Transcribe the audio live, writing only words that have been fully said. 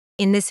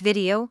In this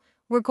video,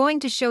 we're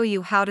going to show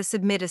you how to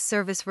submit a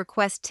service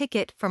request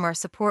ticket from our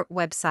support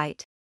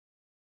website.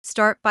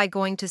 Start by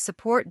going to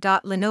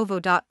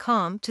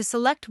support.lenovo.com to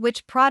select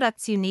which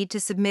products you need to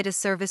submit a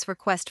service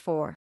request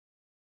for.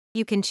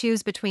 You can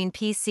choose between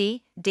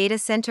PC, data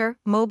center,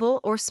 mobile,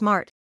 or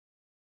smart.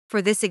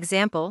 For this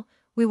example,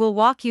 we will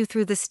walk you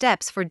through the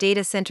steps for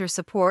data center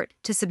support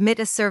to submit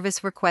a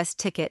service request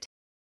ticket.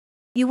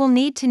 You will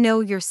need to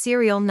know your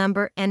serial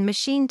number and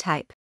machine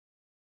type.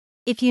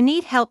 If you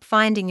need help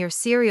finding your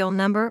serial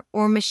number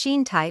or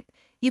machine type,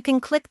 you can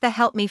click the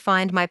Help Me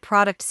Find My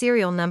Product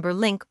Serial Number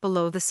link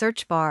below the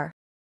search bar.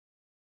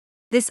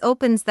 This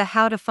opens the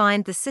How to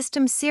Find the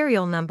System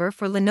Serial Number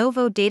for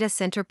Lenovo Data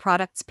Center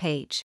Products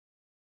page.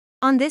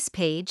 On this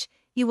page,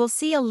 you will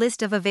see a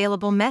list of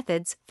available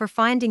methods for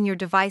finding your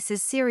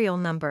device's serial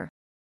number.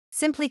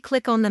 Simply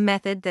click on the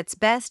method that's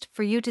best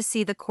for you to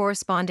see the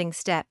corresponding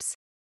steps.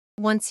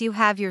 Once you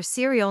have your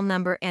serial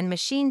number and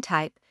machine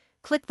type,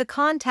 click the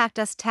Contact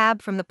Us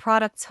tab from the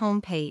product's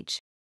home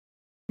page.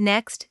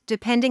 Next,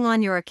 depending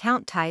on your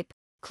account type,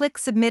 click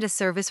Submit a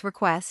Service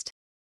Request.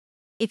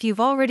 If you've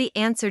already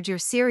answered your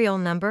serial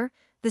number,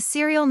 the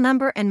serial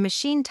number and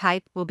machine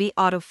type will be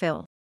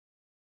autofill.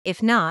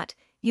 If not,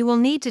 you will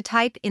need to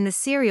type in the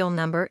serial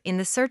number in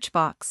the search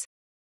box.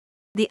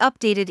 The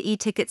updated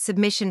e-ticket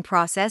submission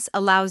process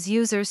allows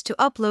users to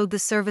upload the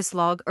service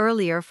log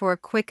earlier for a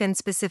quick and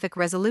specific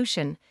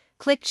resolution.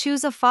 Click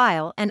Choose a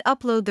File and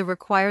upload the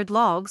required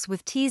logs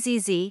with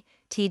TZZ,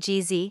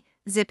 TGZ,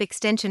 zip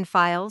extension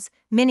files,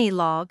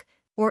 Minilog,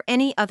 or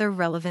any other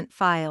relevant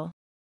file.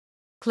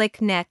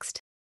 Click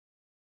Next.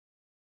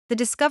 The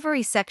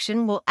Discovery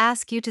section will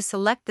ask you to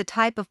select the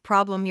type of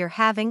problem you're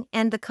having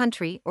and the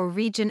country or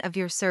region of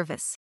your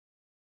service.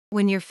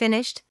 When you're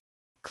finished,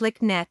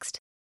 click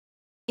Next.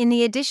 In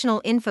the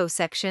Additional Info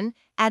section,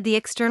 add the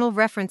external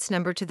reference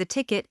number to the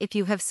ticket if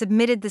you have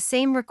submitted the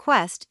same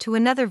request to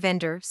another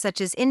vendor such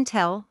as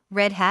Intel,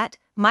 Red Hat,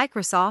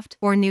 Microsoft,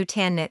 or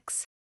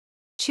Nutanix.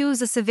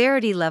 Choose a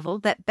severity level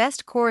that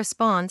best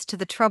corresponds to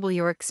the trouble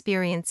you're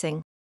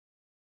experiencing.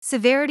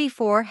 Severity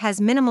 4 has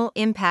minimal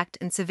impact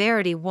and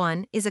Severity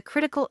 1 is a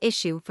critical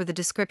issue for the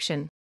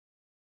description.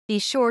 Be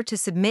sure to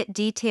submit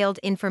detailed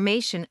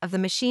information of the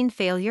machine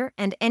failure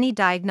and any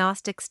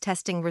diagnostics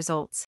testing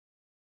results.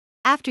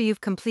 After you've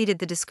completed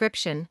the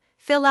description,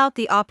 fill out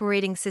the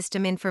operating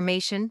system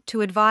information to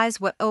advise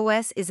what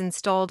OS is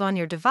installed on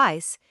your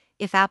device,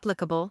 if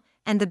applicable,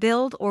 and the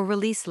build or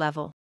release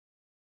level.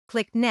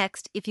 Click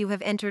Next if you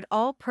have entered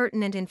all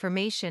pertinent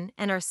information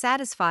and are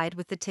satisfied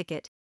with the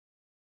ticket.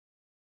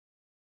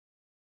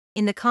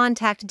 In the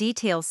Contact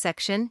Details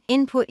section,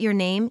 input your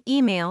name,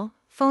 email,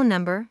 phone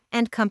number,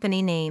 and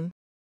company name.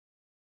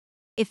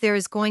 If there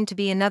is going to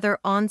be another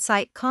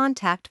on-site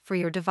contact for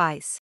your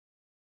device,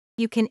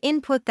 you can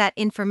input that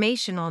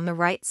information on the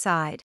right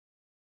side.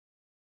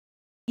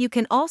 You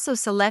can also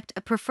select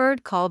a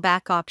preferred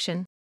callback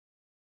option.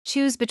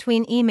 Choose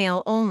between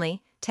email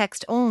only,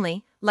 text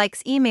only,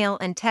 likes email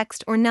and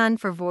text, or none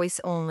for voice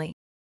only.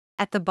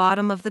 At the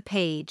bottom of the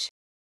page,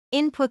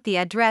 input the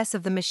address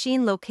of the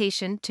machine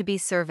location to be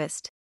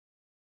serviced.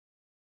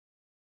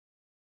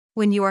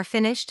 When you are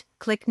finished,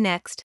 click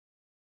Next.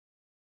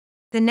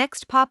 The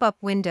next pop-up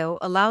window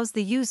allows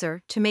the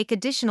user to make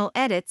additional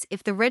edits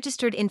if the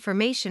registered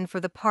information for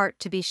the part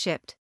to be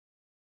shipped.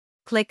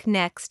 Click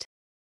Next.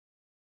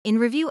 In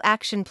Review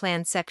Action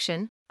Plan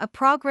section, a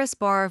progress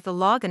bar of the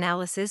log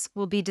analysis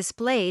will be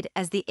displayed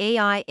as the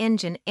AI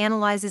engine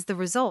analyzes the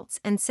results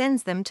and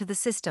sends them to the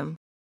system.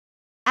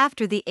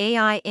 After the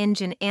AI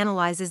engine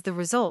analyzes the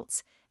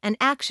results, an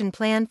action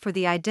plan for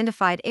the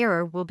identified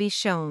error will be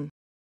shown.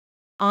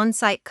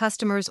 On-site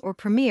customers or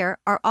Premier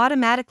are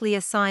automatically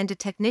assigned a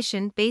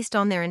technician based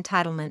on their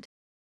entitlement.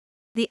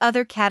 The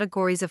other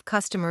categories of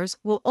customers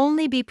will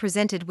only be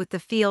presented with the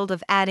field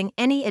of adding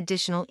any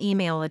additional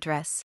email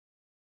address.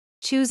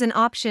 Choose an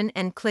option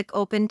and click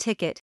Open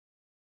Ticket.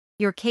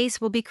 Your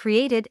case will be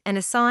created and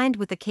assigned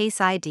with a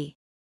case ID.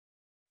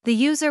 The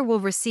user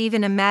will receive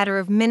in a matter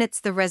of minutes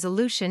the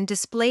resolution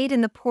displayed in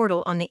the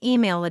portal on the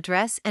email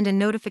address and a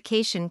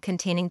notification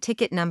containing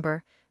ticket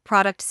number,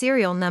 product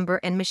serial number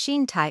and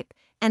machine type,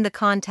 and the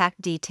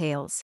contact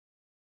details.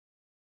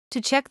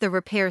 To check the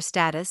repair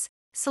status,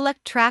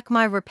 select Track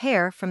My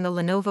Repair from the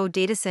Lenovo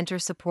Data Center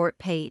Support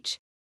page.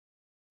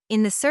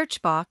 In the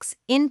search box,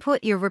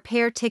 input your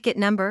repair ticket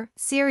number,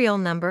 serial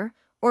number,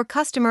 or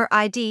customer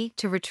ID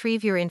to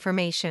retrieve your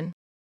information.